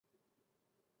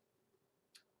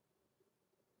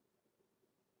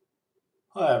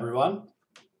Hi everyone.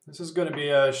 This is going to be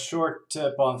a short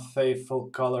tip on faithful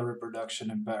color reproduction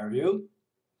in Paraview.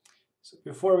 So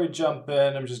before we jump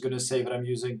in, I'm just going to say that I'm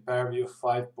using Paraview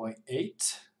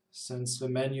 5.8 since the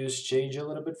menus change a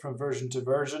little bit from version to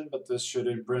version, but this should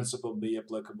in principle be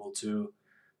applicable to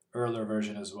earlier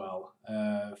version as well.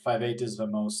 5.8 is the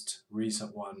most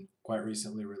recent one, quite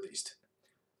recently released.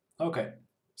 Okay,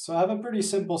 so I have a pretty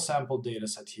simple sample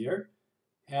dataset here.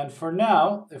 And for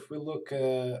now, if we look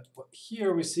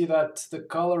here, we see that the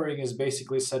coloring is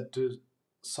basically set to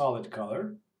solid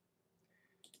color.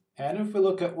 And if we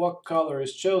look at what color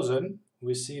is chosen,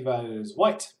 we see that it is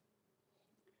white.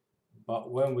 But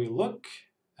when we look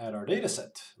at our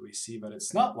dataset, we see that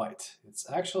it's not white. It's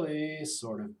actually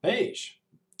sort of beige.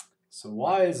 So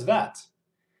why is that?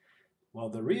 Well,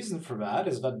 the reason for that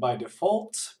is that by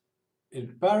default, in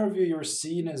Paraview, your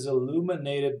scene is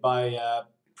illuminated by a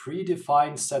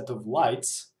predefined set of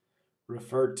lights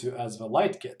referred to as the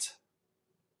light kit.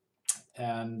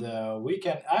 And we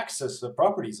can access the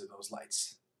properties of those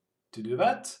lights. To do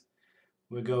that,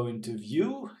 we go into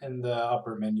View in the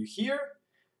upper menu here,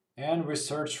 and we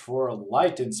search for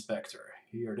Light Inspector.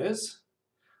 Here it is.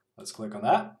 Let's click on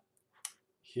that.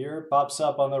 Here it pops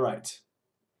up on the right.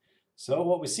 So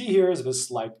what we see here is this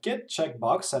Light Kit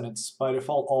checkbox, and it's by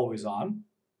default always on,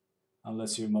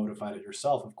 unless you modified it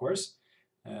yourself, of course.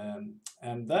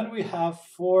 And then we have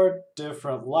 4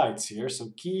 different lights here,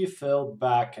 so key, fill,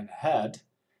 back, and head,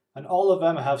 and all of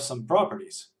them have some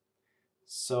properties.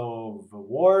 So the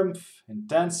warmth,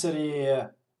 intensity,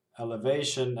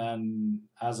 elevation, and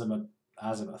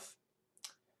azimuth.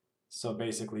 So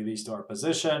basically these two are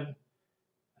position,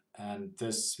 and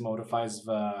this modifies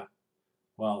the,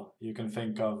 well, you can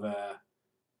think of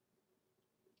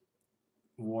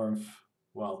warmth,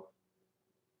 well,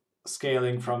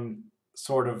 scaling from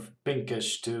sort of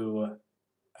pinkish to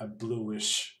a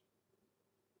bluish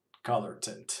color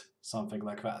tint, something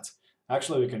like that.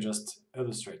 Actually, we can just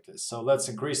illustrate this. So let's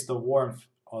increase the warmth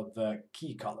of the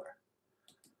key color.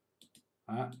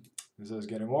 This is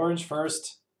getting orange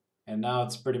first, and now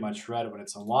it's pretty much red when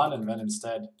it's on 1, and then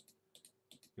instead,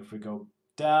 if we go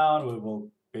down, we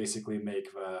will basically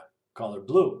make the color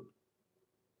blue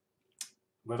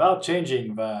without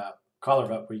changing the color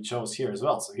that we chose here as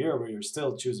well. So here we're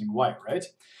still choosing white, right?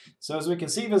 So as we can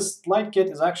see, this light kit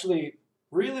is actually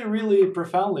really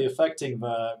profoundly affecting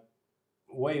the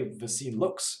way the scene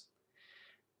looks.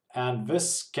 And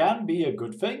this can be a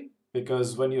good thing,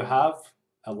 because when you have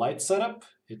a light setup,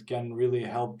 it can really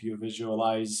help you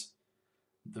visualize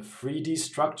the 3D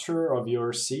structure of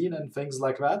your scene and things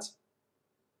like that.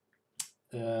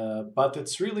 But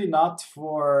it's really not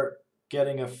for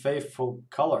getting a faithful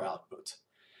color output.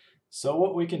 So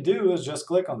what we can do is just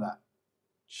click on that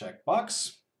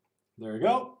checkbox. There you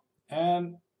go.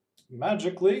 And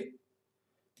magically,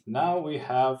 now we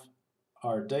have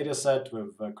our data set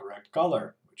with the correct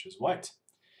color, which is white.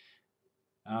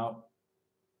 Now,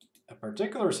 a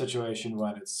particular situation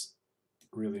when it's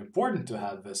really important to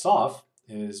have this off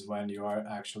is when you are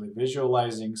actually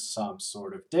visualizing some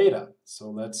sort of data. So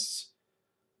let's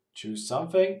choose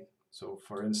something. So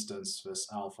for instance, this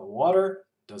alpha water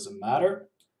doesn't matter.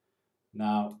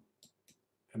 Now,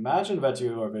 imagine that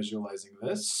you are visualizing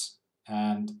this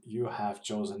and you have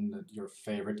chosen your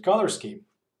favorite color scheme.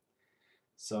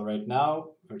 So right now,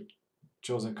 the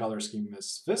chosen color scheme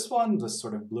is this one, this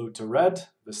sort of blue to red,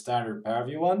 the standard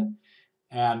Paraview one.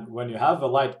 And when you have the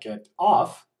light kit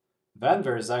off, then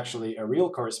there is actually a real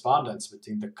correspondence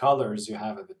between the colors you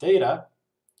have in the data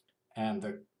and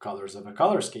the colors of the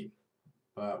color scheme.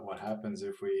 But what happens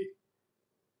if we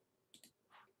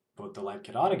put the light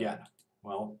kit on again?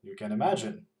 Well, you can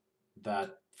imagine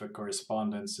that the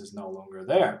correspondence is no longer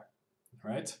there,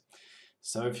 right?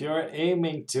 So if you're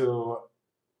aiming to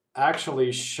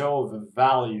actually show the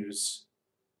values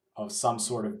of some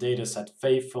sort of data set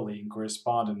faithfully in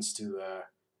correspondence to the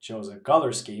chosen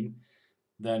color scheme,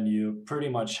 then you pretty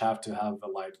much have to have the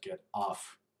light kit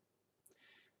off.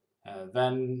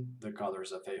 Then the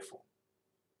colors are faithful.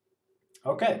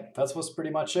 Okay, that was pretty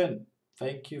much it.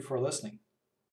 Thank you for listening.